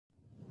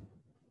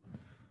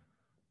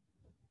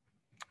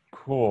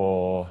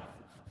Cool.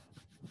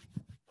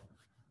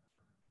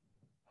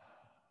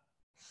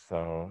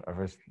 So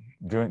everyone's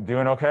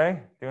doing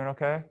okay? Doing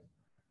okay?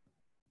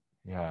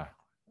 Yeah.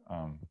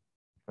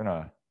 Been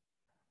a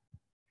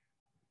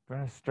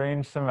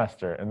strange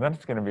semester, and then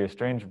it's going to be a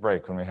strange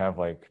break when we have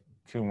like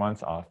 2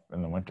 months off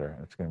in the winter.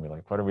 It's going to be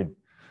like, what do we?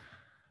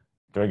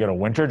 Do I get a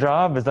winter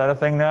job? Is that a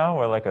thing now?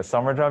 Where like a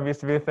summer job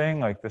used to be a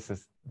thing? Like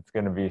it's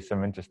going to be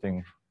some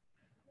interesting.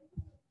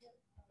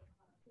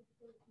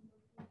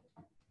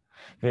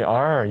 They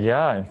are,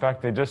 yeah. In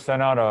fact, they just sent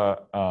out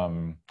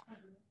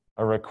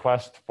a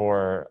request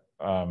for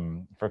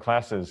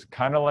classes,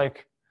 kind of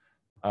like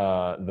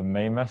the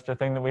Maymester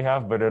thing that we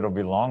have, but it'll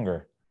be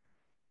longer.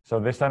 So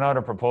they sent out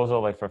a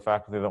proposal like for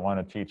faculty that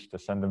want to teach to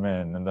send them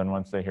in, and then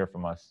once they hear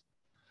from us,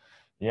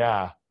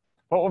 yeah,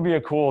 what would be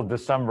a cool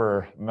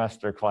December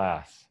semester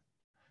class?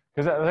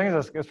 Because the thing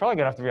is, it's probably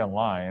gonna have to be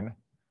online.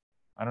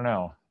 I don't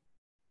know.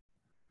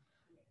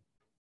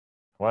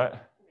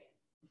 What?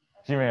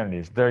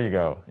 Humanities. There you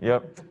go.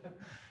 Yep.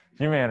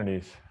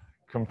 Humanities.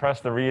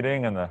 Compress the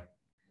reading and the.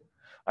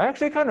 I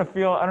actually kind of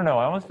feel, I don't know,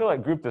 I almost feel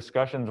like group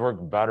discussions work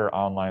better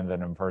online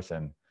than in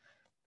person.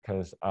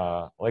 Because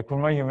like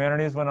when my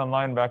humanities went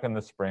online back in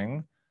the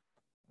spring,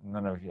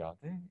 none of y'all,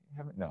 they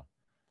haven't, no.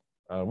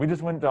 We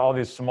just went to all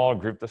these small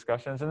group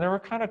discussions and they were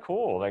kind of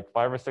cool, like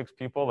 5 or 6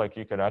 people, like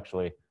you could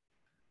actually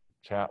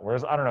chat.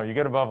 Whereas, I don't know, you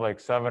get above like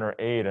 7 or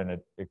 8 and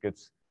it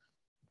gets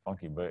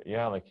funky. But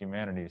yeah, like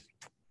humanities,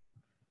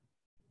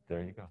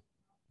 there you go.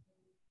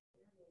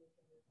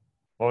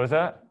 What was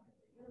that?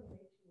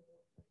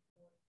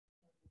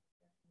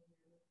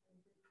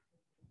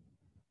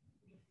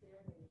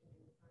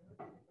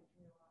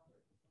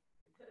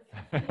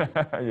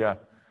 Yeah.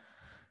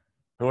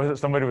 Who was it?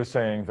 Somebody was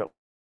saying that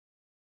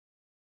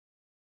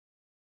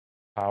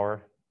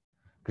power,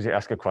 because you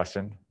ask a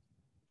question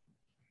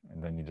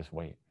and then you just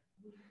wait.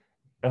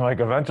 And like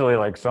eventually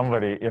like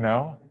somebody, you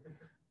know,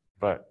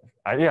 but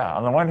yeah,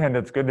 on the one hand,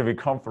 it's good to be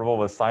comfortable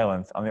with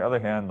silence. On the other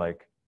hand,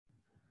 like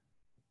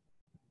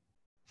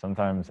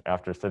sometimes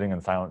after sitting in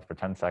silence for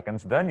 10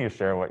 seconds, then you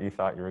share what you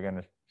thought you were going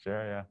to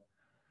share.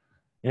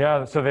 Yeah.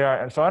 Yeah, so they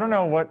are. So I don't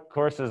know what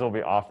courses will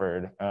be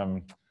offered.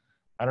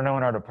 I don't know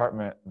in our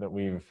department that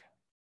we've,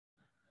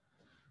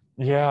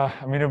 yeah,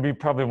 I mean, it'll be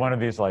probably one of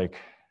these like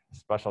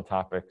special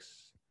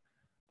topics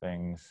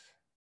things.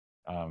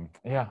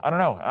 Yeah, I don't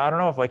know. I don't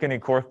know if like any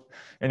core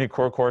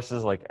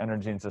courses like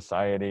energy and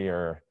society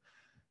or,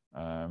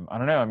 I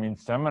don't know. I mean,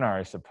 seminar,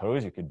 I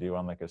suppose you could do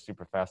on like a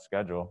super fast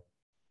schedule,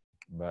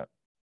 but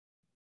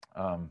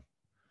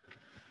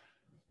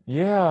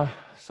yeah,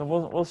 so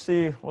we'll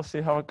see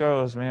how it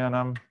goes, man.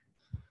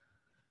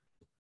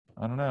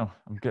 I don't know.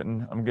 I'm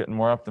getting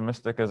more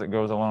optimistic as it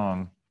goes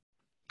along.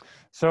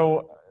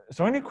 So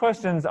any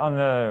questions on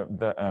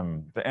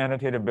the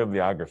annotated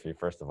bibliography?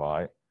 First of all,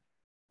 I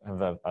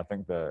have I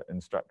think the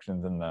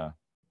instructions in the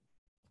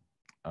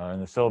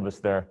syllabus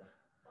there.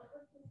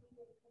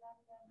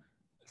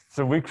 It's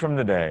a week from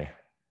today.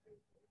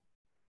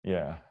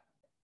 Yeah.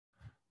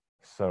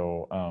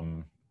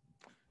 So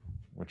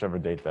whichever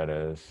date that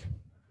is.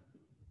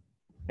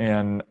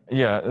 And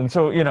yeah, and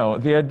so you know,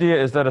 the idea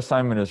is that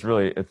assignment is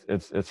really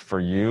it's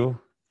for you.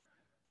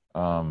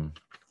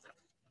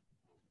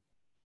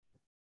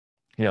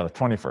 Yeah, the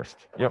 21st.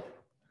 Yep.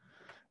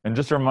 And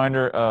just a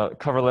reminder,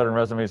 cover letter and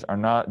resumes are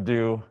not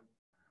due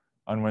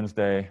on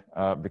Wednesday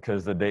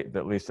because the date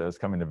that Lisa is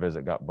coming to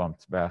visit got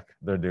bumped back.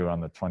 They're due on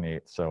the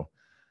 28th, so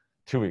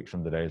 2 weeks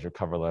from today is your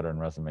cover letter and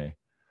resume.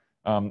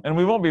 And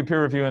we won't be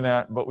peer reviewing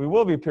that, but we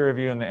will be peer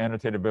reviewing the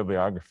annotated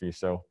bibliography.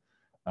 So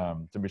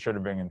to be sure to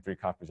bring in 3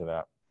 copies of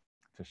that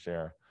to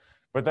share.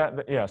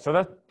 But yeah,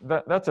 so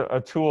that's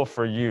a tool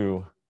for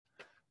you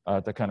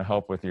to kind of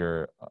help with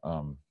your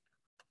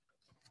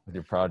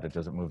project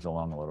as it moves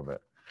along a little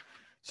bit.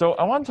 So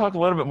I want to talk a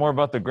little bit more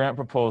about the grant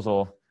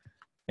proposal.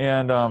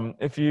 And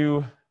if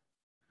you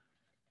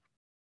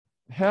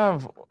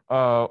have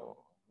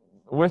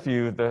with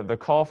you the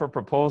call for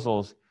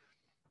proposals,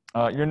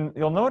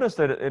 you'll notice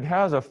that it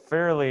has a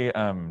fairly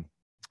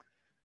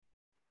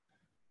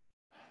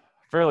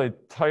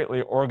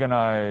tightly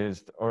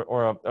organized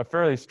or a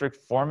fairly strict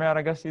format,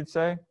 I guess you'd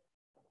say.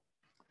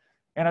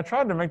 And I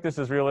tried to make this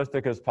as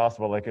realistic as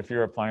possible. Like if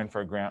you're applying for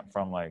a grant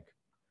from like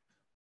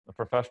a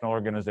professional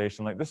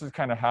organization, like this is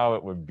kind of how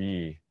it would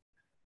be.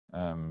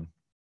 I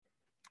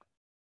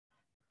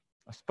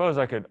suppose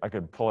I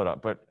could pull it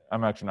up, but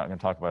I'm actually not going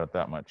to talk about it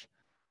that much.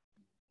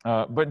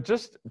 But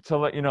just to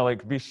let you know,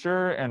 like be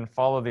sure and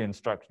follow the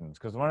instructions,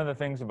 because one of the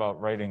things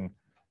about writing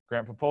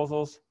grant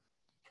proposals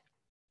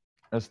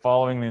is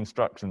following the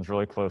instructions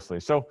really closely.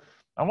 So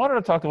I wanted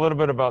to talk a little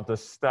bit about the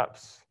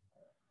steps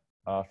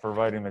for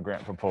writing the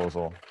grant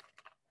proposal.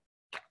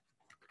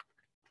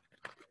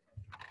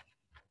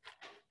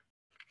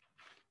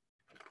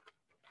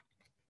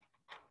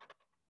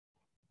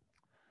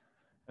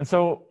 And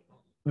so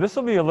this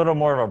will be a little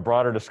more of a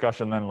broader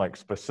discussion than like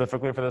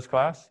specifically for this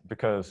class,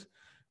 because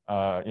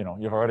you know,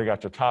 you've already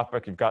got your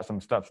topic, you've got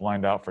some steps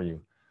lined out for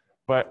you.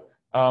 But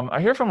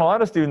I hear from a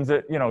lot of students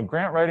that,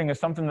 grant writing is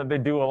something that they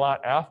do a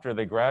lot after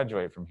they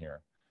graduate from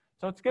here.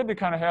 So it's good to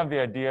kind of have the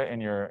idea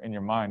in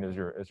your mind as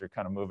you're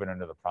kind of moving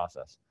into the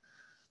process.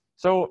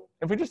 So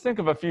if we just think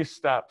of a few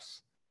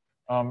steps,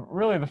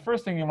 really the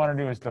first thing you want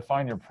to do is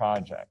define your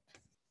project.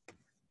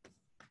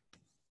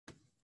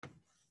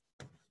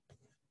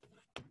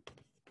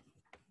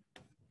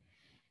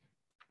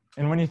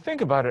 And when you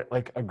think about it,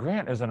 like a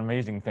grant is an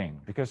amazing thing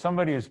because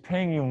somebody is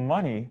paying you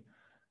money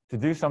to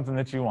do something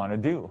that you want to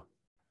do.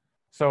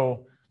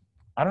 So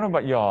I don't know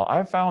about y'all,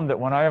 I've found that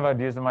when I have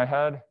ideas in my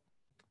head,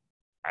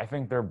 I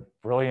think they're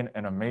brilliant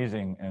and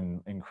amazing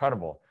and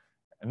incredible.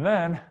 And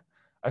then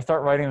I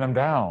start writing them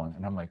down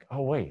and I'm like,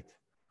 oh wait,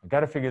 I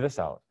got to figure this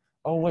out.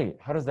 Oh wait,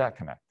 how does that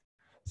connect?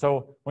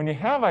 So when you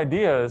have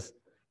ideas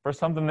for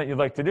something that you'd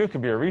like to do, it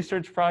could be a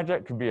research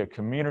project, could be a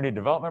community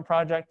development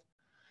project,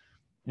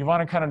 you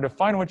want to kind of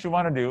define what you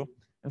want to do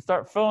and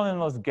start filling in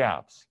those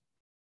gaps.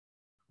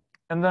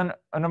 And then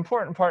an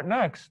important part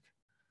next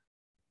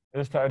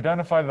is to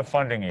identify the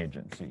funding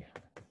agency.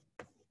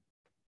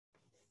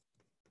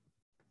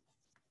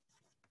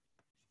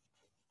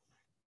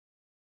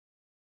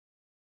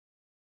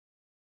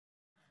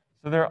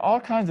 So there are all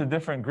kinds of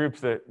different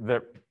groups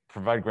that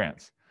provide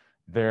grants.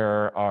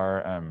 There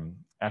are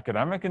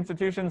academic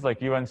institutions like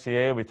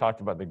UNCA. We talked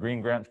about the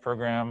Green Grants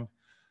program.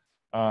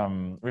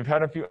 We've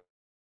had a few.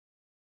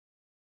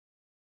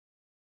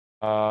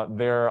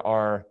 There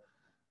are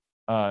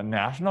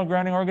national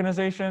granting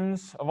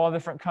organizations of all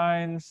different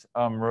kinds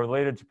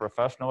related to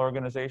professional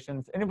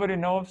organizations. Anybody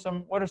know of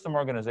some? What are some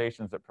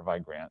organizations that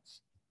provide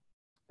grants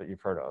that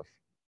you've heard of?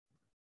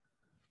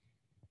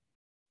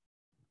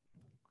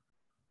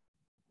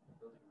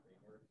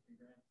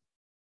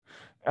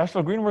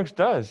 Asheville Greenworks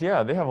does,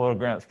 yeah. They have a little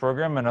grants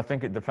program, and I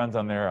think it depends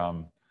on their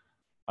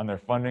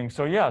funding.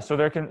 So yeah, so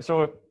there can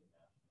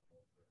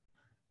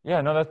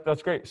yeah, no,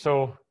 that's great.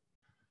 So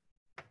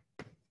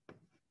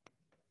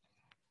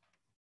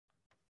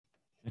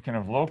you can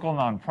have local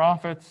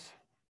nonprofits.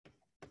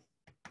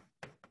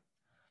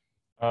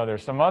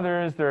 There's some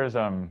others. There's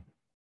a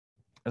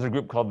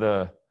group called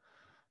the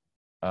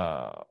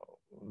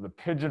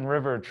Pigeon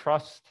River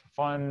Trust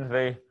Fund.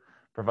 They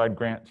provide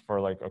grants for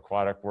like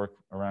aquatic work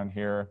around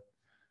here.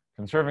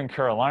 Conserving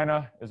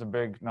Carolina is a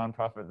big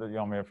nonprofit that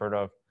y'all may have heard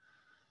of.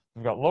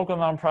 You've got local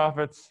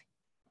nonprofits.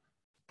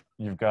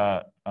 You've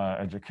got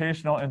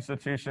educational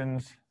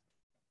institutions.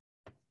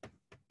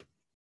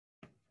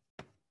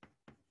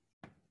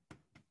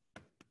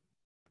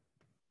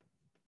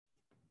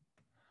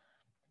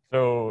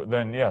 So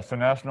then, yeah, so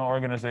national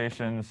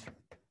organizations.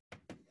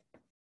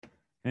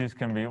 These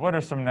can be, what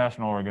are some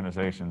national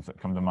organizations that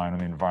come to mind in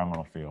the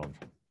environmental field?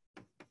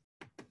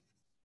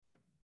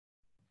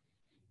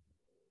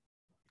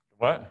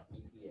 What?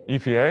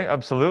 EPA,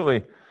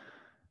 absolutely.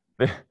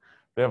 They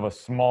have a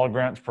small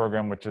grants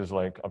program, which is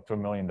like up to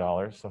 $1 million.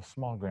 So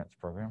small grants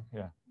program,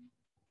 yeah.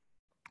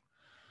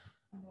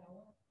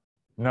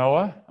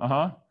 NOAA,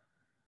 uh-huh.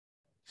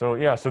 So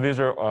yeah, so these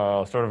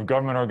are sort of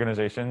government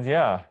organizations,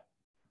 yeah.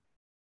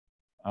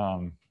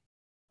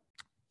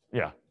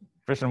 Yeah,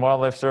 Fish and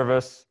Wildlife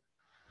Service.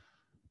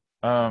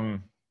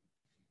 And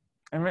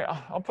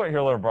I'll put it here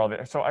a little broadly.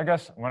 So I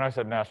guess when I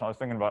said national, I was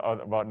thinking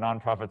about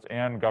nonprofits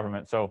and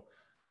government. So,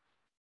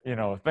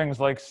 things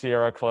like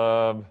Sierra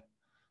Club,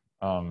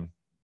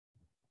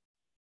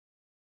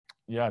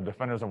 yeah,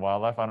 Defenders of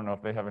Wildlife. I don't know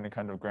if they have any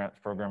kind of grants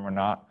program or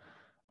not.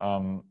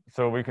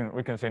 So we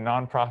can say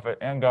nonprofit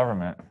and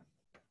government.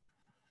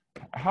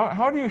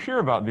 How do you hear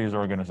about these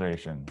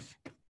organizations?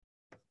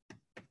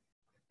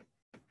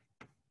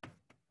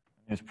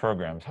 These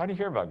programs. How do you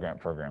hear about grant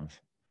programs?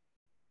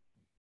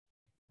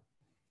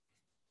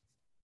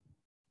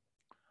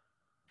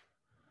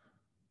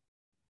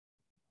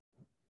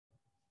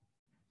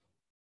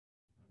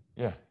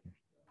 Yeah.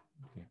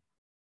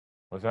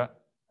 What's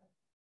that?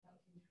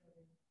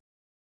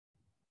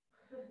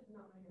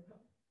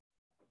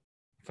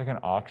 It's like an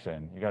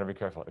auction. You got to be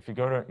careful. If you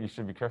go to, you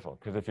should be careful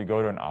because if you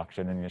go to an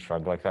auction and you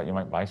shrug like that, you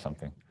might buy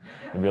something.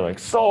 You'd be like,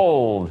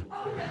 sold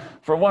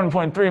for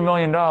 $1.3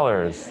 million.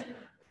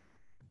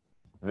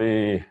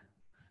 The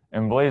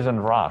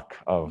emblazoned rock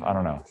of, I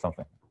don't know,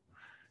 something.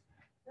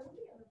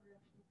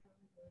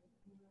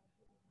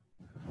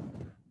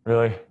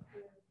 Really?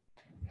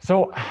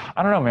 So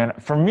I don't know, man.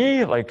 For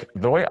me, like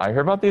the way I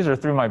hear about these are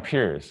through my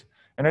peers.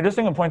 And I just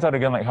think it points out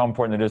again, like how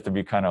important it is to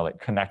be kind of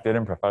like connected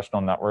in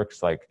professional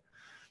networks.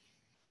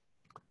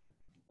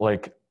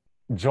 Like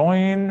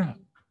join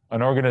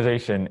an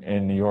organization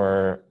in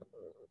your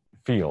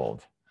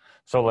field.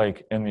 So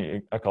like in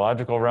the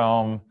ecological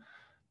realm,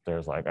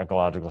 there's like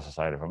Ecological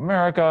Society of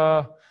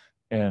America.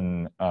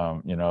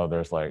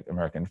 There's like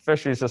American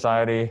Fisheries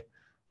Society,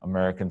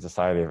 American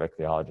Society of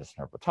Ichthyologists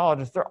and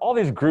Herpetologists. There are all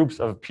these groups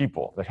of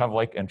people that have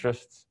like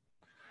interests.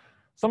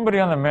 Somebody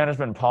on the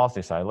management and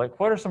policy side, like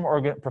what are some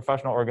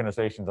professional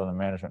organizations on the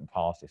management and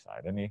policy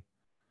side?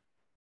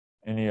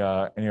 Any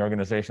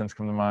organizations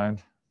come to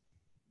mind?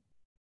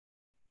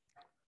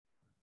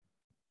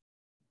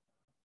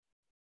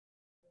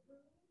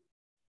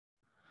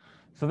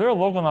 So they're a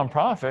local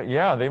nonprofit.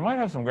 Yeah, they might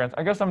have some grants.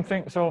 I guess I'm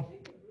thinking, so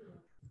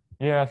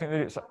yeah, I think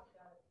they, so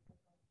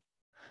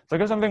I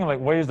guess I'm thinking like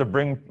ways to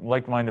bring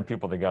like-minded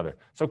people together.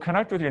 So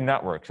connect with your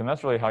networks, and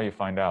that's really how you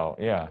find out.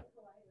 Yeah.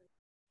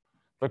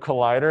 The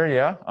Collider,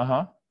 yeah,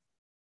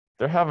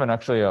 They're having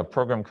actually a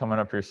program coming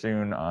up here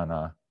soon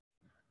on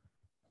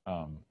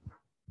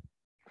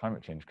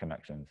climate change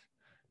connections.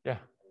 Yeah.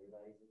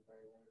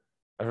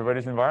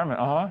 Everybody's environment,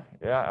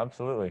 yeah,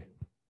 absolutely.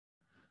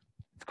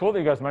 It's cool that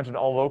you guys mentioned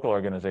all local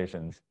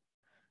organizations.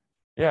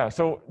 Yeah,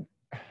 so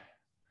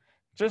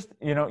just,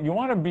 you know, you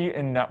want to be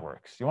in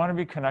networks. You want to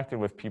be connected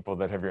with people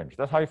that have your interest.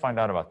 That's how you find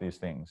out about these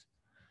things.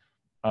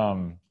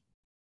 So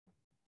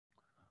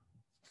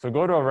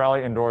go to a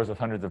rally indoors with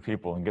hundreds of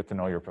people and get to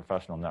know your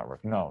professional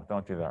network. No,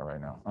 don't do that right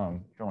now.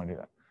 Don't want to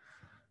do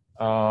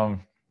that.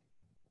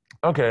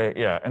 Okay,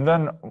 yeah, and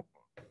then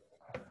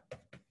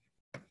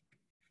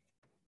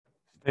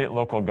state,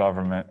 local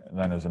government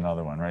then is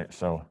another one, right?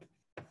 So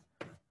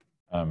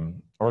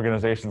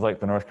organizations like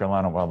the North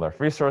Carolina Wildlife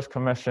Resource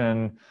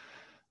Commission,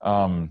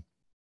 Land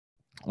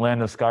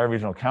and Sky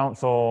Regional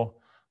Council,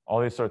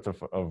 all these sorts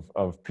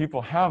of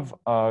people have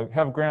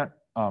grants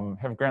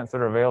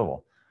that are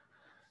available.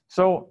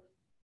 So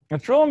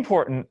it's real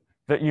important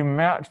that you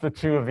match the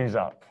two of these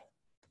up.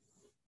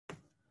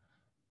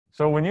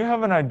 So when you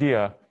have an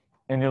idea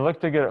and you look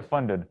to get it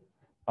funded,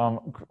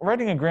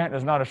 writing a grant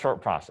is not a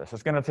short process.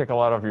 It's going to take a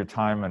lot of your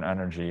time and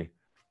energy.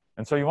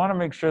 And so you want to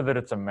make sure that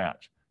it's a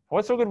match.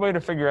 What's a good way to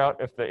figure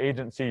out if the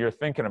agency you're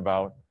thinking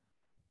about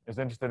is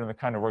interested in the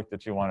kind of work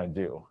that you want to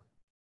do?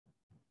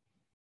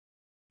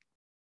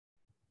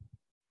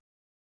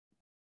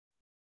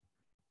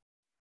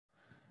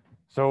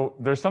 So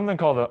there's something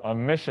called a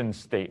mission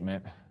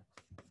statement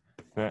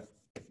that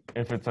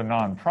if it's a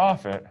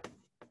nonprofit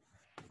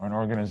or an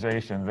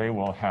organization, they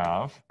will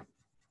have.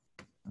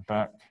 In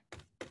fact,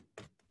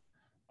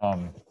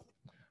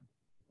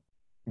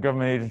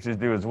 government agencies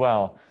do as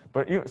well.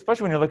 But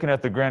especially when you're looking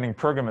at the granting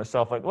program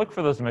itself, like look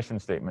for those mission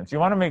statements. You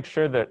want to make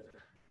sure that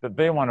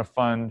they want to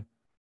fund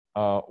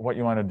what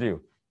you want to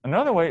do.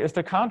 Another way is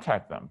to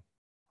contact them.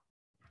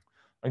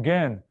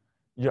 Again,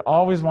 you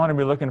always want to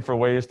be looking for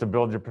ways to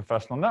build your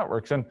professional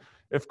networks. And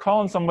if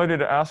calling somebody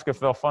to ask if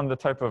they'll fund the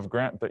type of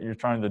grant that you're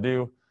trying to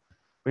do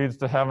leads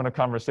to having a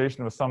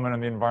conversation with someone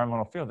in the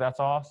environmental field, that's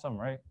awesome,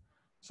 right?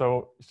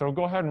 So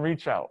go ahead and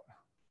reach out.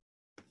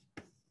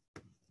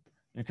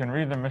 You can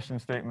read the mission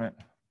statement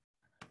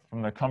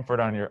from the comfort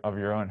of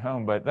your own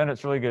home, but then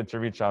it's really good to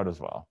reach out as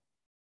well.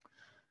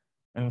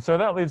 And so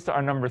that leads to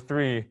our number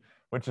 3,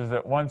 which is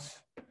that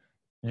once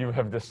you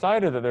have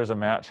decided that there's a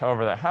match,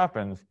 however that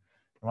happens,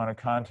 you want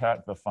to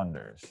contact the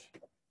funders.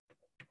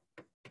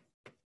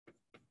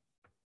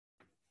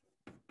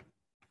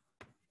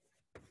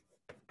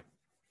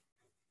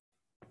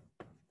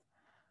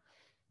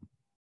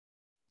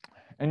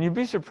 And you'd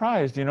be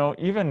surprised, you know,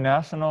 even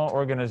national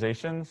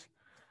organizations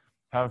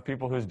have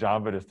people whose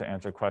job it is to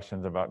answer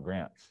questions about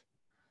grants.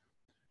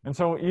 And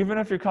so even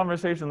if your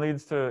conversation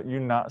leads to you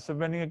not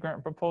submitting a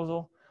grant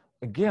proposal,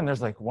 again,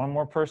 there's like one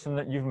more person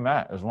that you've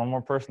met. There's one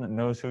more person that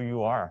knows who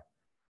you are.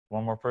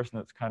 One more person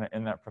that's kind of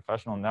in that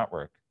professional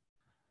network.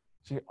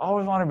 So you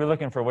always want to be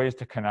looking for ways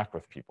to connect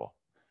with people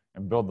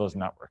and build those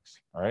networks,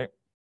 all right?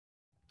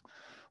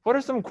 What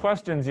are some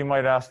questions you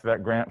might ask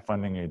that grant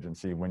funding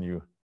agency when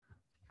you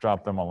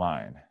drop them a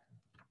line?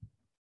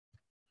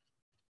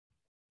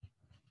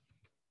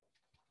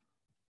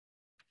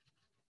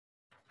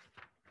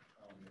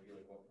 Maybe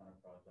like what kind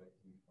of projects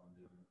you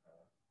funded in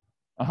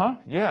the past?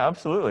 Yeah,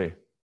 absolutely.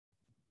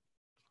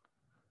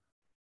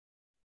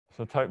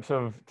 So types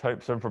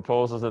of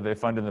proposals that they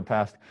funded in the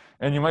past.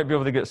 And you might be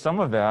able to get some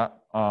of that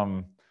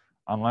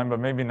online, but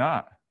maybe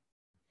not.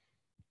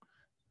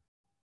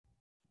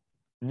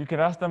 You can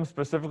ask them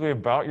specifically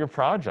about your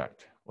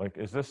project. Like,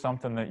 is this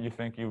something that you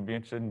think you would be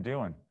interested in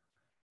doing?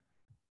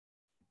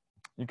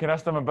 You can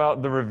ask them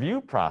about the review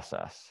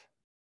process.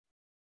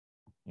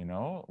 You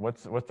know,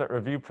 what's that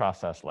review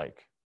process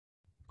like?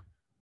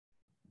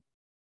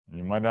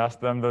 You might ask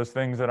them those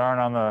things that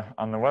aren't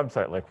on the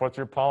website, like what's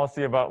your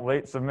policy about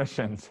late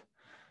submissions?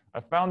 I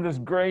found this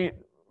great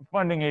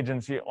funding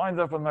agency. It lines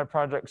up with my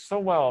project so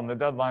well, and the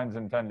deadline's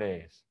in 10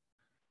 days.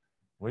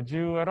 Would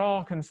you at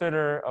all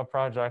consider a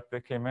project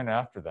that came in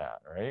after that,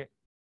 right?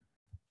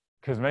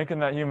 Because making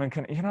that human,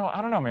 you know,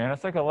 I don't know, man,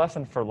 it's like a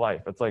lesson for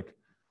life. It's like,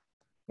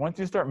 once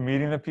you start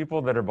meeting the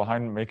people that are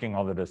behind making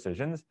all the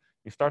decisions,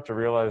 you start to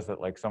realize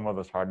that like some of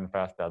those hard and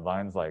fast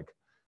deadlines like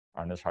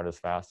aren't as hard and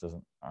fast as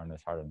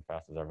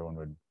everyone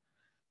would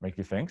make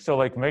you think. So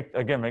like make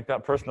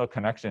that personal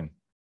connection.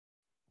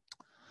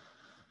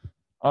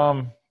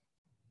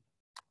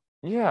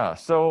 Yeah,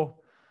 so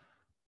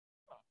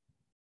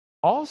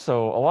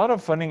also a lot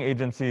of funding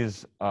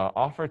agencies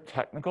offer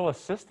technical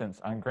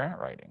assistance on grant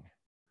writing,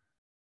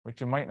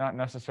 which you might not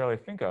necessarily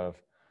think of.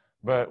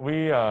 But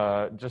we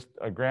just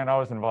a grant I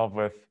was involved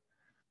with,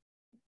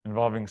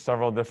 involving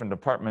several different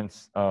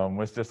departments,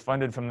 was just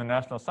funded from the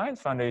National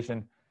Science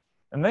Foundation.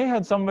 And they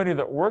had somebody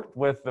that worked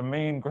with the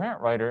main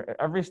grant writer at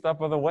every step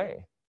of the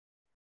way.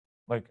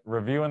 like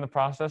reviewing the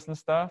process and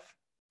stuff.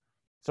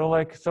 So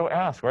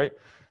ask, right?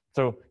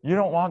 So you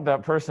don't want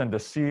that person to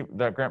see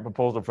that grant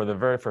proposal for the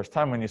very first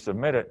time when you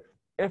submit it,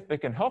 if they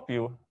can help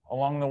you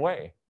along the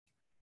way.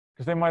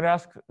 Because they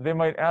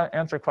might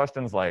answer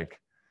questions like,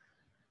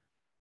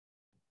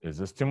 is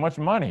this too much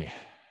money?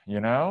 You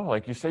know,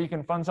 like you say you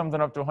can fund something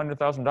up to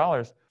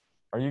 $100,000.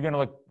 Are you going to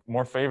look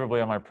more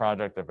favorably on my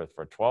project if it's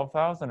for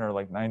 $12,000 or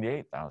like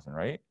 $98,000,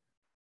 right?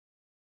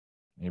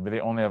 Maybe they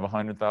only have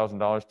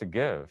 $100,000 to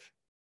give.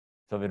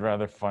 So they'd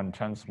rather fund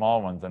 10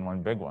 small ones than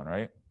one big one,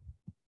 right?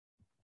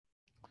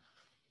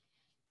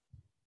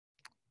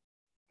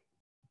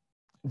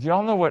 Do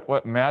y'all know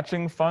what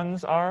matching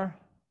funds are?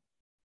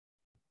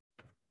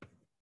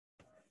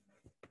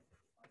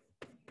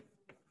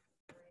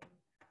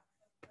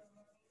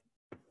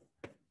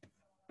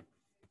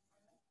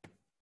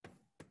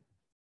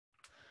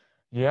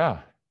 Yeah,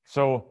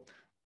 so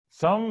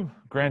some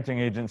granting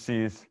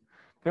agencies,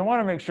 they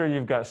want to make sure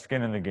you've got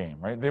skin in the game,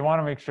 right? They want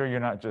to make sure you're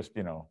not just,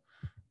 you know,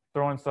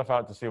 throwing stuff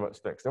out to see what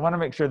sticks. They want to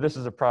make sure this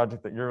is a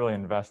project that you're really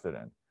invested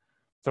in.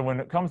 So when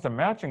it comes to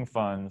matching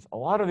funds, a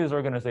lot of these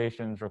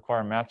organizations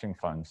require matching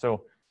funds.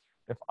 So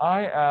if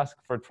I ask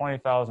for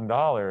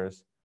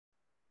 $20,000,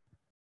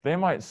 they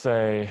might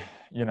say,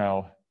 you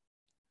know,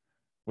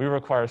 we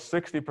require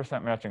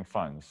 60% matching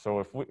funds. So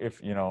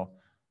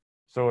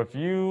if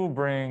you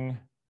bring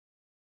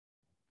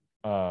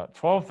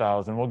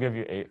 12,000, we'll give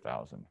you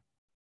 8,000,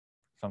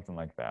 something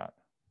like that.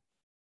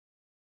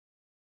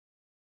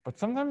 But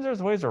sometimes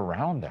there's ways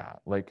around that.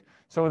 Like,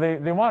 so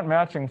they want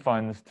matching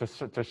funds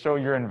to show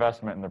your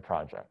investment in the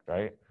project,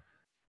 right?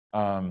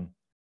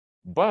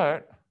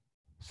 But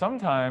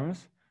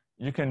sometimes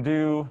you can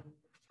do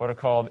what are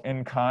called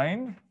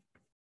in-kind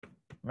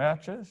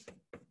matches.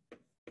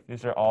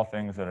 These are all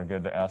things that are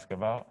good to ask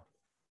about.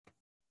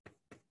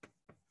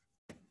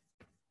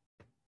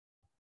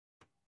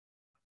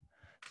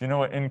 Do you know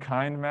what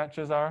in-kind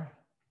matches are?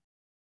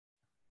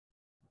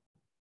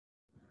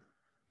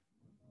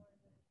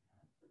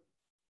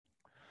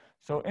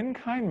 So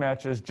in-kind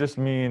matches just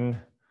mean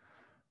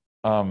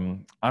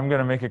I'm going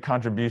to make a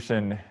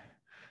contribution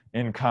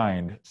in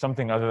kind,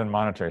 something other than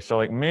monetary. So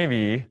like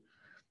maybe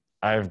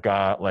I've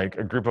got like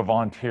a group of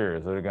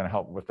volunteers that are going to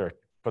help with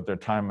put their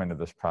time into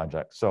this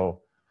project.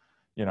 So,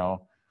 you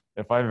know,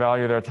 if I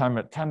value their time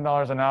at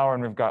 $10 an hour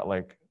and we've got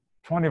like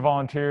 20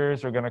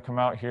 volunteers who are going to come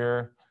out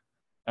here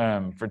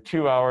for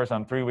 2 hours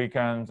on 3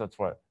 weekends, that's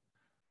what,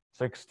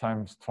 6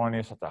 times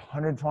 20, so that's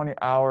 120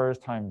 hours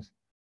times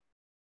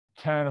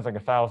 10 is like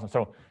 1,000.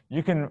 So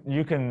you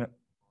can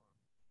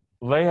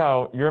lay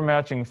out your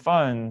matching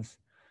funds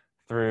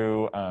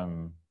through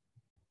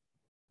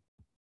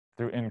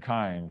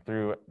in-kind,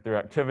 through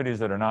activities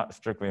that are not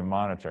strictly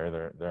monetary.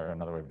 They're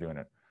another way of doing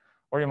it.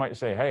 Or you might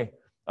say, hey,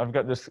 I've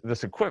got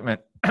this equipment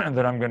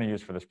that I'm going to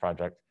use for this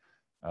project.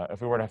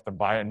 If we were to have to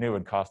buy it new,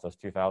 it'd cost us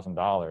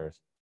 $2,000.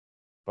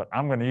 But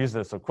I'm going to use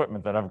this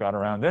equipment that I've got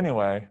around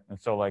anyway,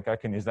 and so like I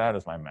can use that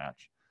as my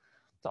match.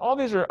 So all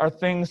these are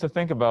things to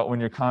think about when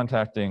you're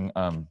contacting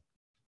those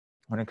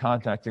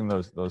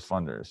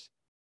funders.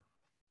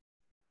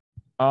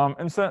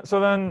 And so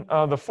then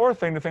the fourth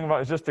thing to think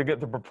about is just to get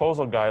the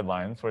proposal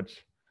guidelines,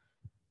 which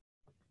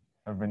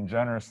have been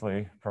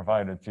generously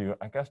provided to you.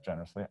 I guess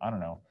generously, I don't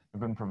know,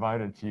 have been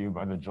provided to you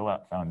by the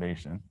Gillette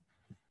Foundation.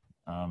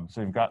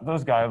 So you've got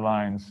those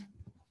guidelines.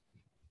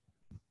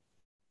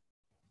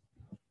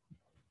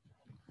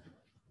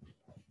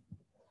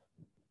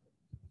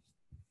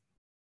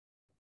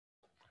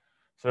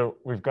 So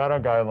we've got our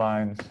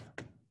guidelines.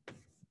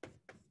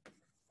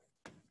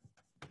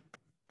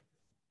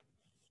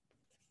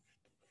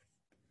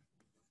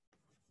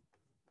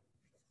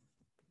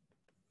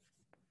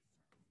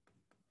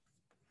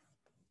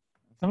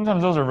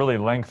 Sometimes those are really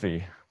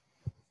lengthy.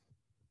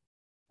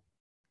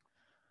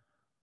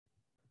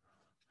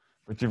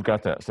 But you've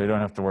got that, so you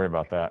don't have to worry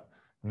about that.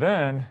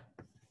 Then,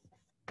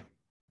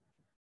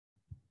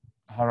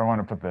 how do I want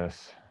to put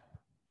this?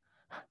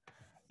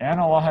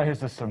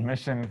 Analyze the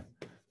submission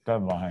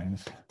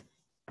deadlines.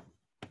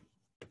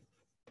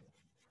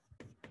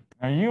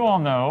 Now you all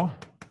know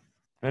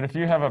that if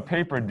you have a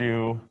paper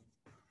due,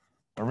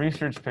 a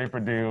research paper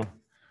due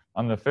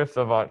on the 5th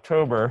of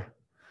October,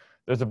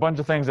 there's a bunch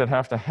of things that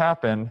have to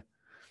happen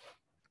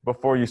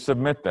before you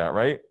submit that,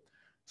 right?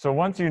 So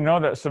once you know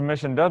that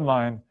submission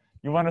deadline,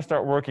 you want to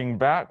start working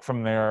back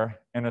from there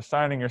and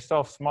assigning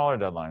yourself smaller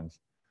deadlines.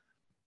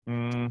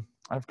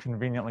 I've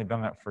conveniently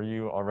done that for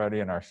you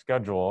already in our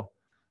schedule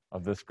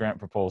of this grant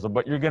proposal,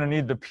 but you're going to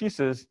need the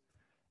pieces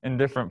in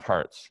different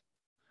parts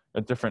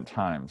at different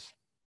times.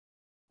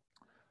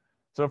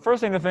 So the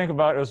first thing to think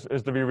about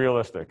is to be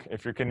realistic.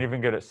 If you can even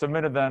get it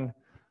submitted then,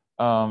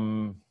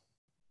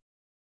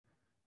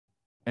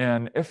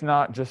 and if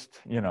not, just,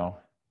 you know,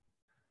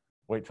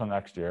 wait till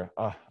next year.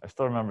 I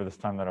still remember this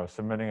time that I was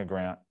submitting a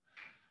grant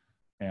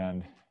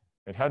and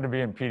it had to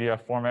be in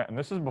PDF format. And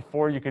this is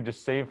before you could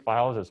just save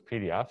files as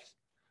PDFs.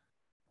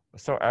 It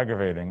was so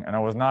aggravating. And I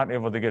was not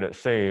able to get it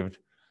saved.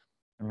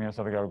 And me and this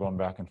other guy were going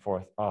back and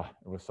forth. It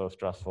was so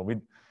stressful.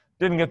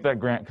 didn't get that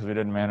grant because we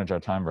didn't manage our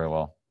time very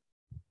well.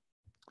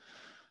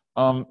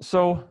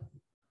 So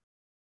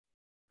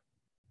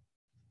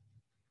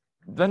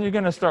then you're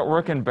going to start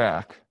working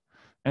back.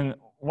 And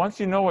once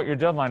you know what your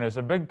deadline is,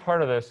 a big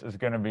part of this is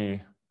going to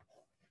be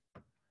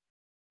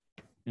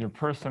your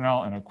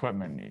personnel and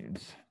equipment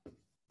needs.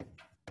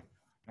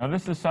 Now,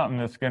 this is something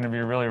that's going to be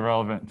really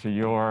relevant to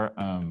your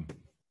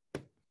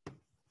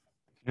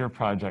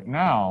project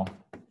now.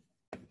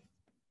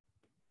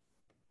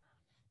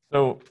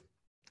 So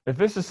if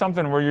this is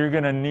something where you're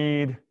going to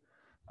need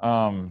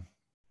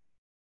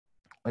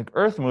like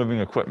earth moving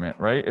equipment,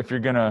 right? If you're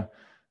going to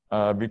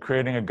be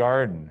creating a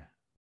garden,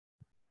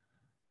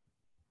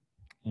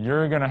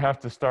 you're going to have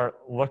to start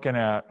looking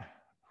at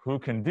who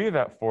can do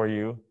that for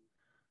you,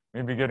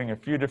 maybe getting a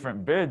few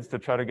different bids to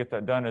try to get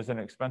that done as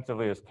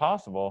inexpensively as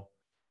possible.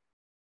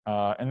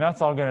 And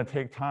that's all going to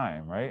take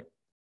time, right?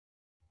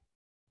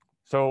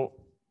 So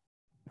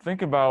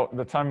think about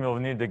the time you'll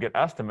need to get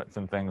estimates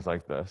and things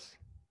like this.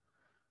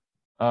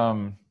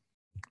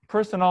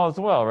 Personnel as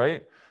well,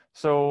 right?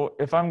 So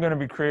if I'm going to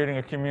be creating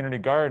a community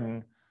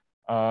garden,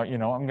 you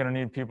know, I'm going to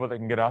need people that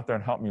can get out there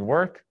and help me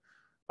work.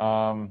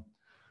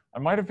 I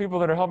might have people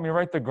that are helping me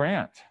write the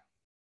grant.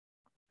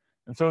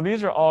 And so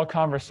these are all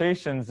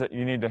conversations that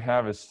you need to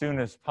have as soon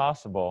as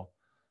possible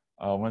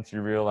once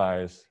you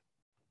realize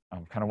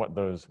kind of what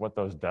those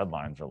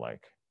deadlines are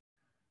like,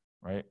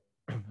 right?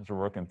 As we're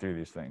working through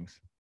these things.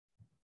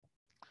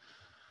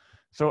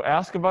 So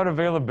ask about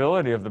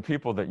availability of the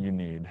people that you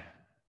need.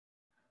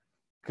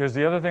 Because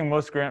the other thing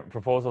most grant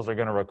proposals are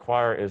going to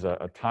require is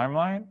a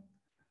timeline.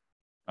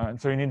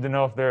 And so you need to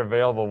know if they're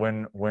available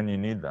when you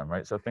need them,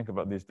 right? So think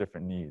about these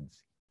different needs.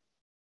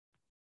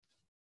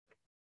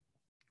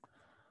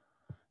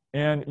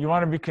 And you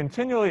want to be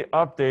continually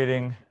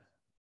updating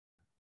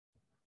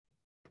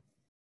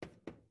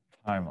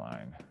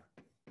timeline.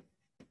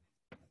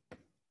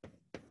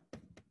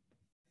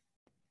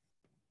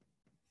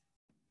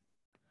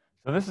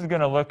 So this is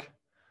going to look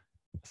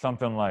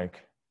something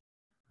like,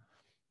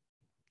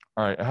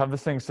 all right, I have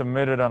this thing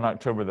submitted on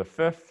October the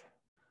 5th.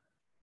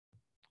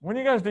 When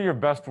you guys do your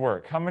best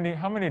work, how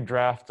many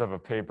drafts of a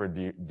paper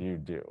do you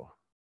do?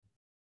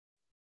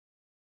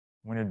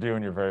 When you're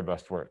doing your very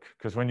best work?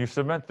 Because when you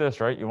submit this,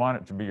 right, you want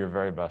it to be your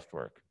very best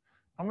work.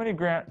 How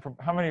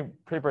many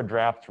paper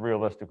drafts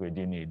realistically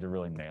do you need to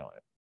really nail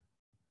it?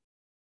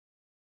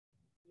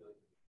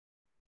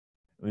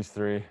 At least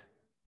 3.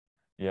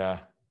 Yeah.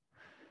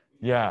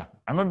 Yeah,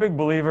 I'm a big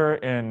believer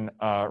in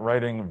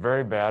writing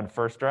very bad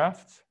first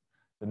drafts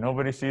that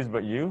nobody sees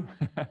but you.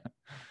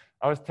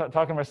 I was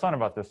talking to my son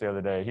about this the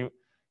other day.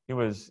 He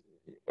was,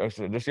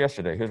 actually just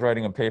yesterday, he was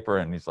writing a paper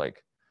and he's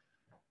like,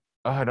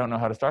 oh, I don't know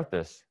how to start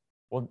this.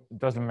 Well, it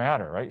doesn't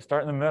matter, right?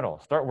 Start in the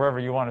middle. Start wherever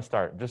you want to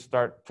start. Just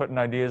start putting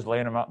ideas,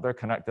 laying them out there,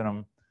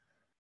 connecting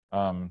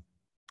them.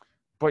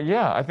 But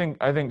yeah, I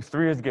think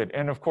 3 is good.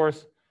 And of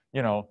course,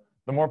 you know,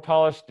 the more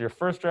polished your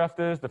first draft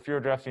is, the fewer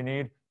drafts you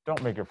need.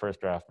 Don't make your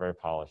first draft very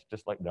polished.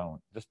 Just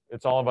don't.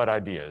 It's all about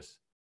ideas,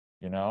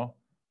 you know?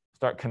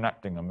 Start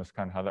connecting them is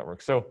kind of how that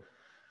works. So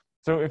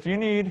if you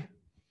need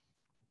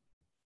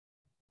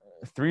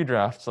 3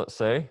 drafts, let's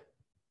say,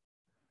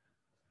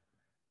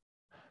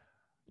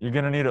 you're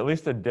going to need at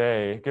least a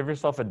day. Give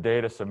yourself a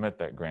day to submit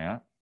that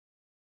grant.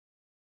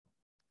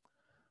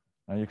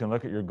 Now you can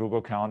look at your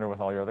Google Calendar with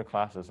all your other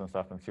classes and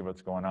stuff and see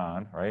what's going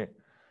on, right?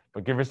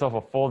 But give yourself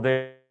a full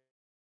day.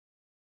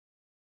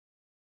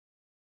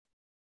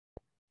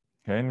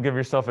 Okay, and give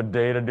yourself a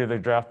day to do the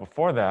draft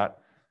before that.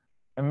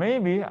 And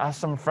maybe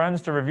ask some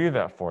friends to review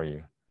that for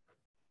you.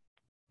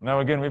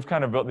 Now, again, we've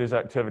kind of built these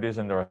activities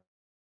into our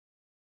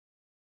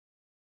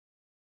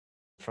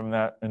from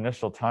that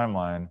initial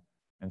timeline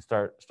and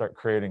start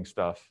creating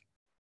stuff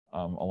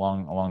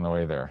along the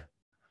way there.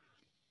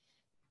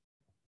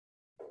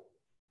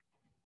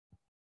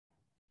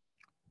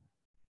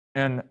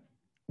 And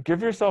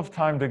give yourself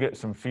time to get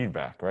some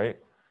feedback, right?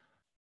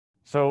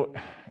 So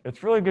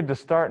it's really good to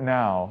start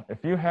now.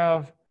 If you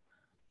have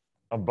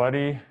a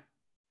buddy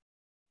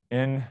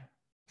in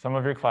some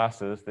of your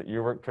classes that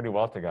you work pretty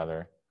well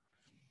together,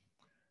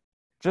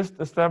 just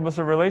establish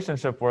a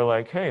relationship where,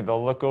 like, hey,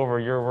 they'll look over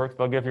your work,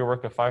 they'll give your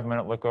work a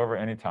 5-minute look over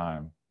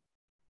anytime,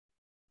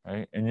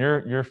 right? And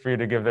you're free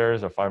to give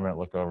theirs a 5-minute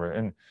look over.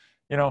 And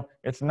you know,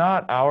 it's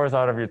not hours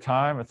out of your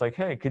time. It's like,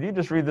 hey, could you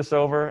just read this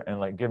over and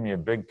like give me a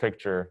big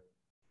picture,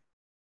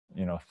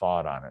 you know,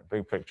 thought on it,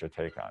 big picture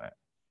take on it.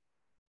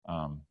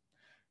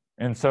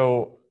 And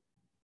so,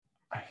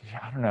 yeah,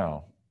 I don't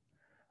know.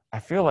 I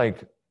feel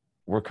like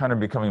we're kind of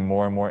becoming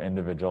more and more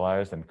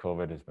individualized, and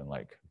COVID has been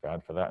like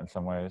bad for that in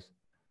some ways.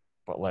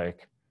 But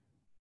like,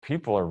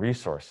 people are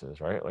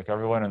resources, right? Like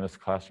everyone in this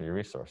class are your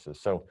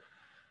resources. So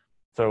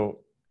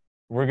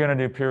we're going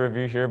to do peer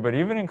review here, but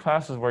even in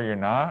classes where you're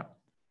not,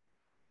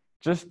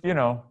 just, you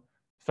know,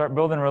 start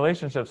building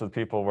relationships with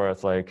people where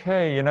it's like,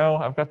 hey, you know,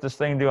 I've got this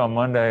thing due on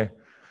Monday.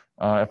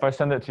 If I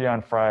send it to you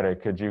on Friday,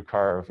 could you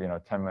carve, you know,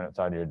 10 minutes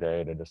out of your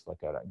day to just look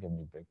at it and give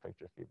me big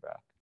picture feedback?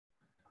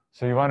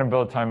 So you want to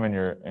build time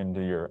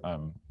into your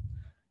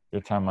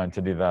timeline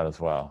to do that as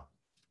well.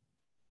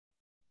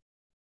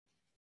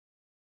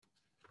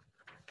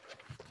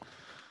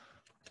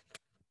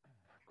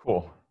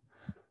 Cool.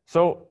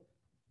 So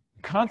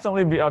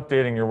constantly be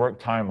updating your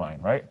work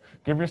timeline, right?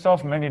 Give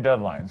yourself many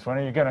deadlines. When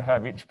are you going to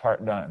have each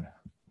part done?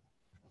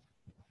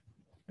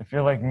 If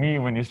you're like me,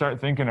 when you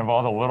start thinking of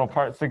all the little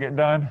parts to get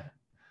done,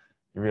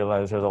 you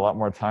realize there's a lot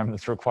more time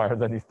that's required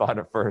than you thought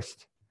at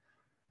first,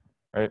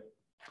 right?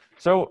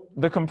 So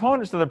the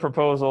components of the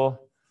proposal,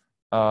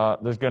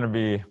 there's going to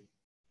be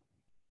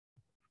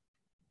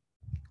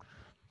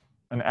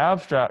an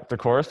abstract, of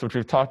course, which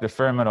we've talked a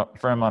fair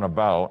amount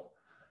about.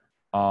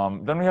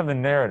 Then we have the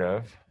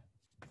narrative.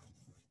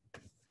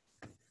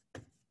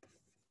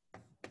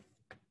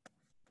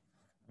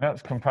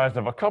 That's comprised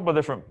of a couple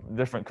of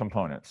different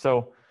components.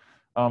 So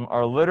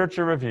our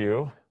literature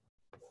review,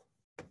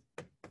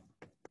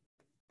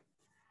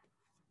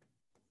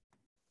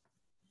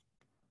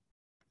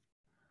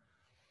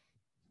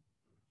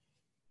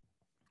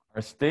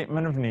 our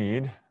statement of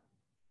need,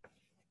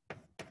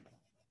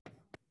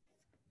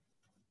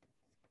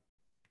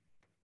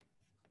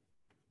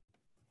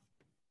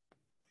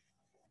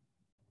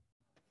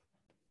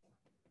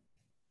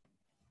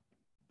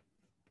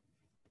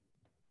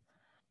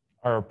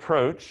 our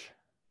approach,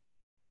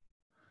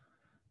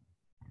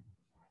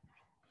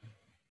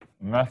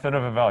 method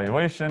of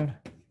evaluation,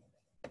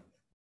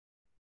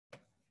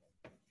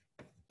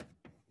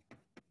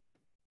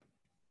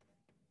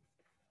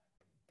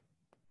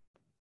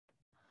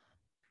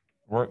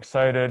 works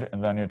cited,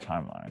 and then your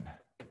timeline.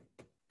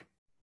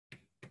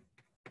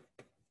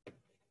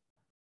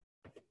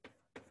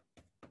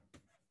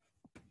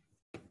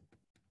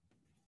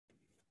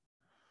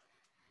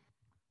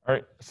 All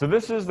right, so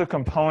this is the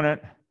component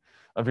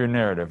of your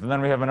narrative. And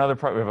then we have another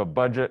part, we have a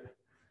budget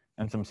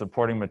and some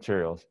supporting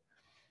materials.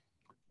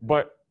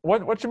 But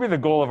what should be the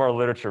goal of our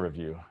literature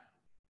review?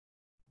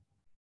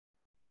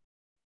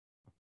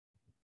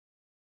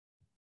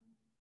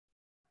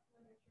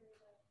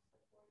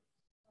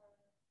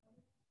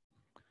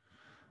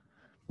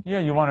 Yeah,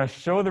 you want to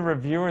show the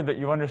reviewer that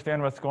you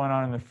understand what's going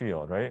on in the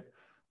field, right?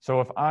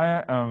 So if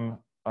I am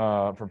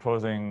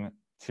proposing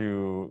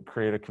to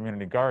create a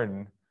community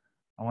garden,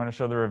 I want to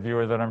show the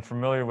reviewer that I'm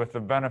familiar with the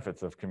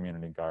benefits of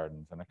community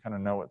gardens and I kind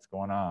of know what's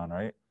going on,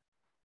 right?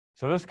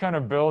 So this kind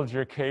of builds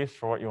your case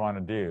for what you want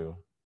to do.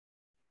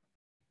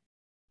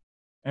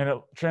 And it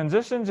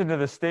transitions into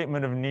the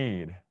statement of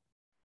need,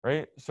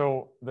 right?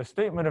 So the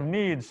statement of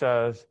need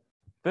says,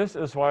 this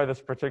is why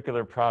this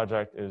particular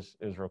project is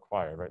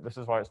required, right? This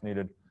is why it's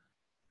needed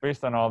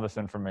based on all this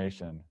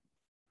information,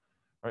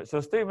 right? So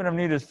the statement of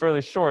need is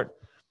fairly short,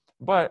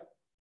 but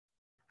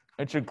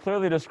it should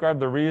clearly describe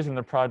the reason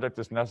the project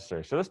is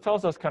necessary. So this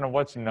tells us kind of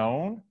what's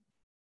known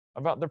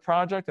about the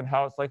project and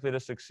how it's likely to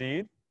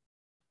succeed.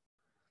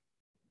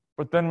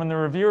 But then when the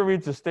reviewer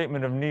reads the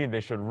statement of need,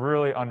 they should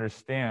really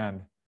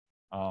understand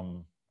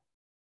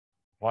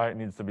why it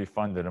needs to be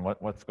funded and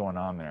what's going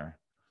on there.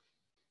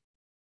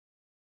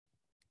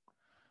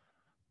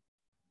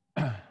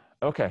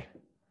 Okay.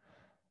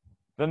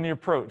 Then the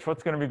approach.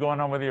 What's going to be going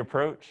on with the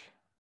approach?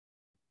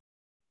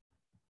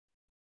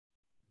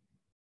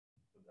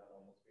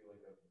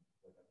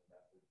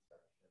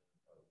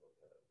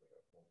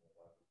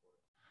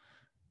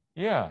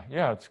 Yeah,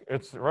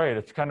 it's right.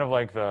 It's kind of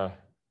like the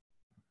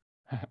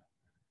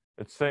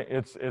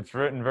it's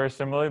written very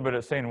similarly, but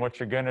it's saying what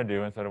you're going to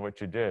do instead of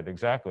what you did.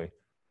 Exactly.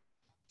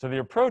 So the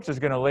approach is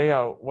going to lay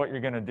out what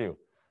you're going to do.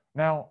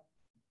 Now,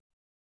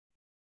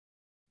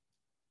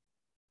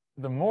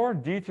 the more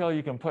detail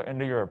you can put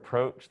into your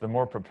approach, the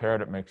more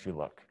prepared it makes you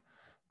look.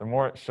 The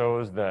more it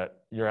shows that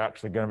you're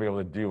actually going to be able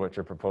to do what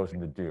you're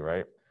proposing to do,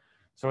 right?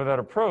 So with that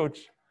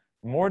approach,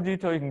 the more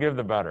detail you can give,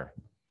 the better.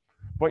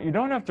 But you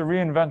don't have to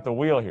reinvent the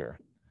wheel here.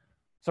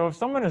 So if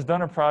someone has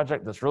done a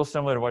project that's real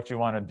similar to what you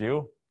want to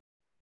do,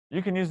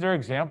 you can use their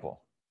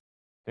example.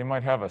 They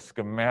might have a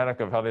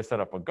schematic of how they set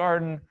up a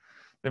garden.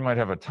 They might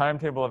have a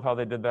timetable of how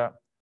they did that.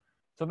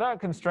 So that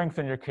can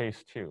strengthen your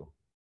case too.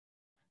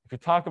 If you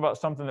talk about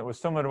something that was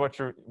similar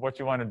to what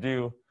you want to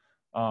do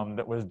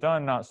that was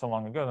done not so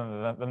long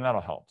ago, then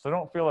that'll help. So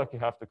don't feel like you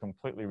have to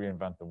completely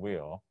reinvent the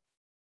wheel.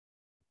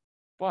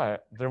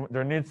 But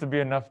there needs to be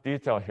enough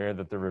detail here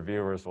that the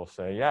reviewers will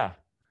say, yeah,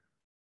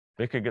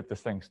 they could get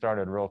this thing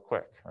started real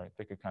quick, right?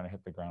 They could kind of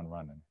hit the ground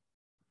running.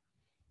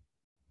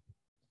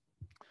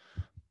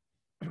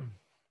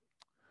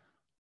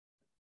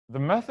 The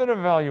method of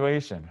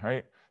evaluation,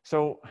 right?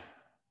 So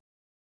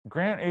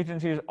grant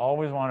agencies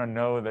always want to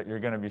know that you're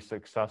going to be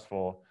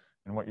successful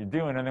in what you're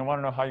doing, and they want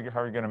to know how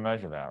you're going to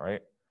measure that,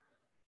 right?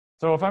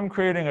 So if I'm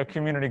creating a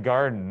community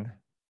garden,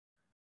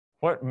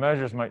 what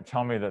measures might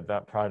tell me that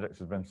that project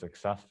has been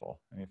successful?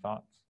 Any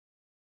thoughts?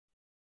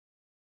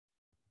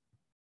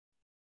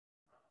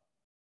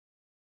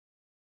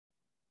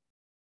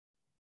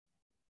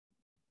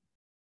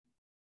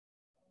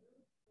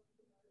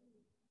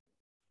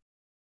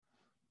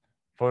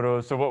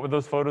 Photos, so what would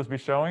those photos be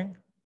showing?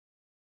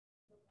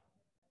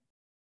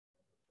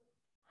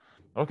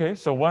 Okay,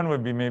 so one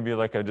would be maybe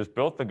like I just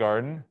built the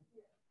garden.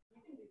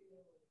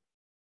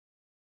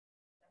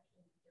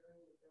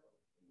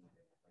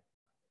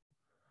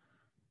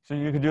 So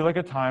you could do like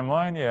a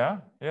timeline,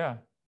 yeah.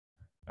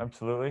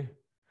 absolutely.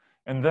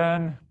 And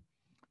then,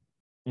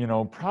 you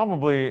know,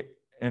 probably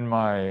in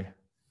my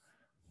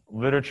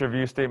literature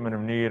review statement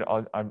of need,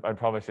 I'd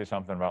probably say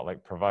something about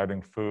like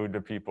providing food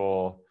to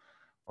people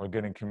or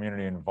getting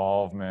community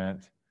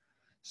involvement.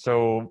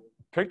 So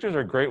pictures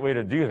are a great way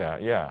to do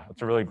that. Yeah,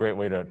 it's a really great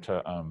way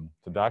to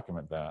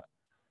document that.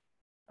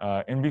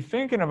 And be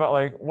thinking about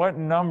like what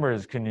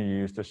numbers can you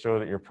use to show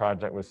that your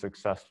project was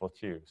successful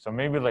too. So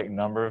maybe like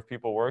number of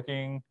people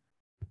working,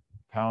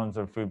 pounds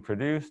of food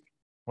produced,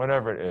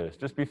 whatever it is.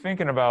 Just be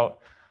thinking about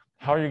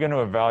how you're going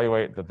to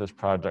evaluate that this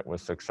project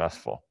was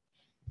successful.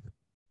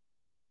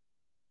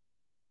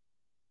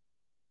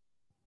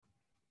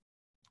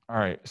 All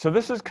right, so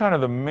this is kind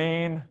of the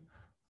main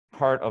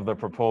part of the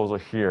proposal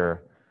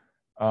here.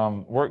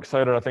 We're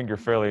excited. I think you're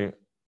fairly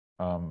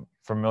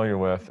familiar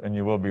with, and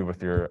you will be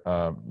with your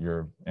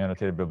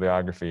annotated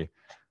bibliography.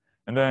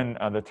 And then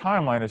the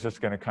timeline is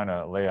just going to kind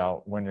of lay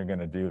out when you're going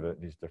to do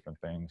these different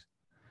things.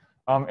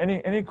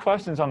 Any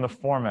questions on the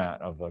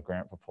format of the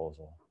grant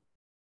proposal?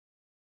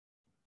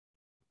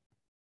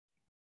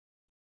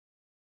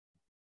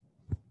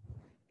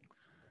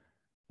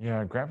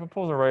 Yeah, grant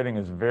proposal writing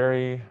is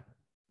very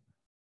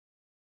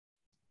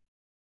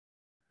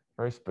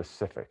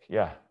specific.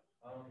 Yeah.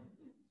 So I'm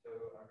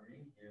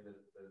reading here that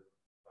it says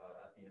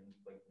at the end,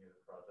 like near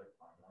the project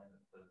timeline,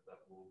 it says that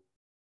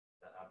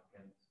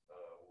applicants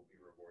will be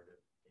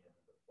rewarded in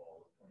the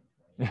fall of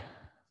 2020.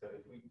 So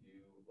if we do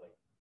like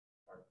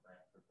our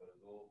grant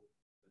proposal,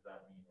 does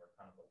that mean we're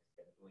kind of like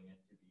scheduling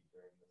it to be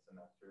during the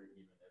semester,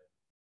 even if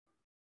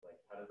like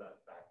how does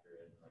that factor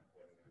in like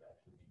when we would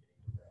actually be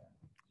getting the grant?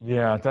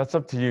 Yeah, that's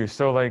up to you.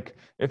 So like,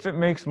 if it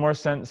makes more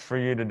sense for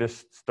you to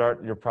just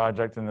start your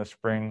project in the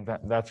spring,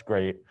 that's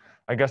great.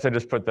 I guess I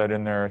just put that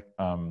in there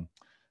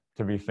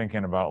to be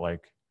thinking about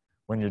like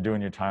when you're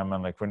doing your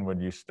timeline, like when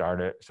would you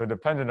start it? So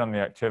dependent on the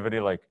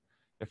activity, like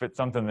if it's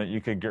something that you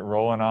could get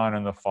rolling on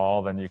in the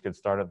fall, then you could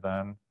start it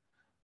then.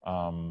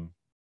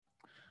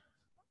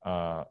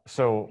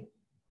 So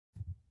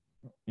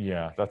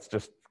yeah, that's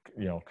just,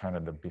 you know, kind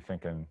of to be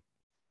thinking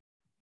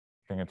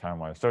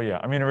time-wise. So yeah,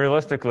 I mean,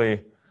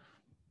 realistically,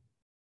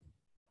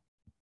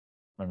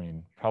 I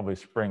mean, probably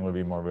spring would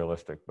be more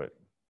realistic, but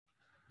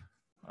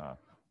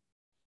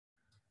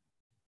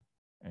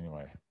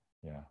anyway,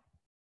 yeah.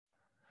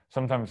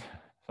 Sometimes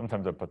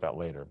I put that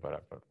later, but I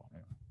put,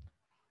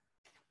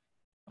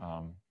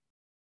 yeah.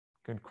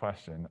 Good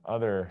question.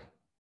 Other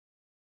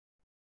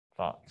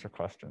thoughts or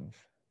questions?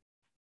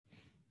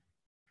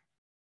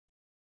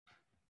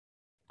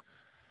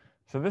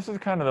 So this is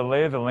kind of the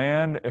lay of the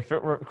land. If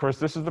it were, of course,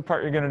 this is the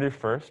part you're going to do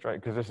first, right?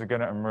 Because this is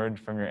going to emerge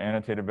from your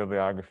annotated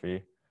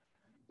bibliography.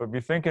 But be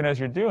thinking as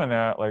you're doing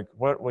that, like,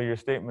 what will your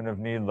statement of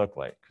need look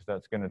like? Because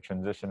that's going to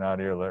transition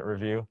out of your lit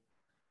review.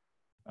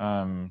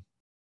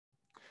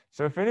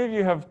 So if any of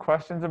you have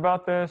questions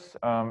about this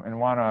and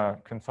want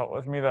to consult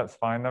with me, that's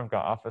fine. I've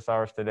got office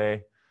hours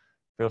today.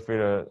 Feel free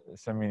to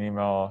send me an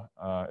email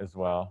as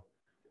well.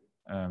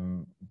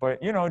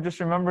 But you know, just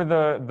remember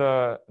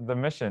the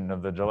mission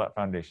of the Gillette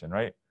Foundation,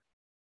 right?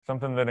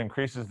 Something that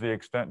increases the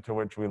extent to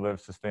which we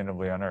live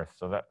sustainably on Earth.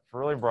 So that's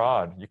really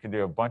broad. You can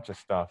do a bunch of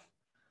stuff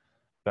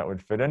that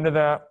would fit into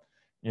that.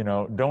 You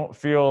know, don't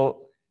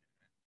feel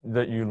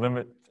that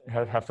you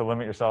have to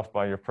limit yourself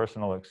by your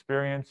personal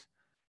experience.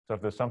 So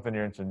if there's something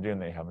you're interested in doing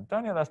that you haven't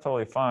done yet, that's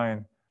totally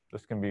fine.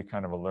 This can be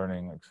kind of a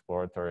learning,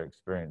 exploratory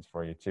experience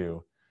for you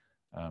too.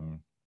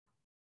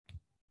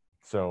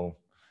 So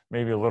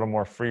maybe a little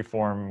more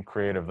free-form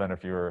creative than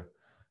if you were,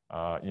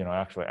 you know,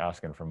 actually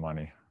asking for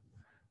money.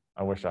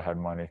 I wish I had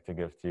money to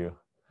give to you,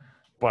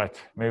 but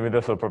maybe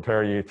this will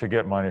prepare you to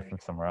get money from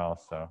somewhere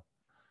else. So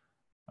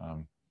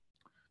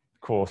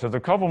cool. So there's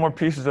a couple more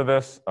pieces of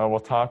this we'll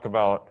talk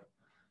about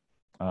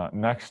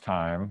next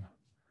time.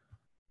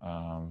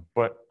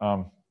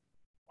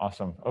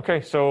 Awesome.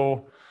 Okay,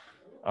 so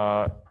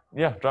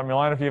yeah, drop me a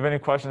line if you have any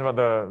questions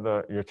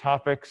about your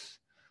topics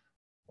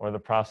or the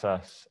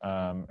process,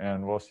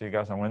 and we'll see you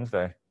guys on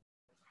Wednesday.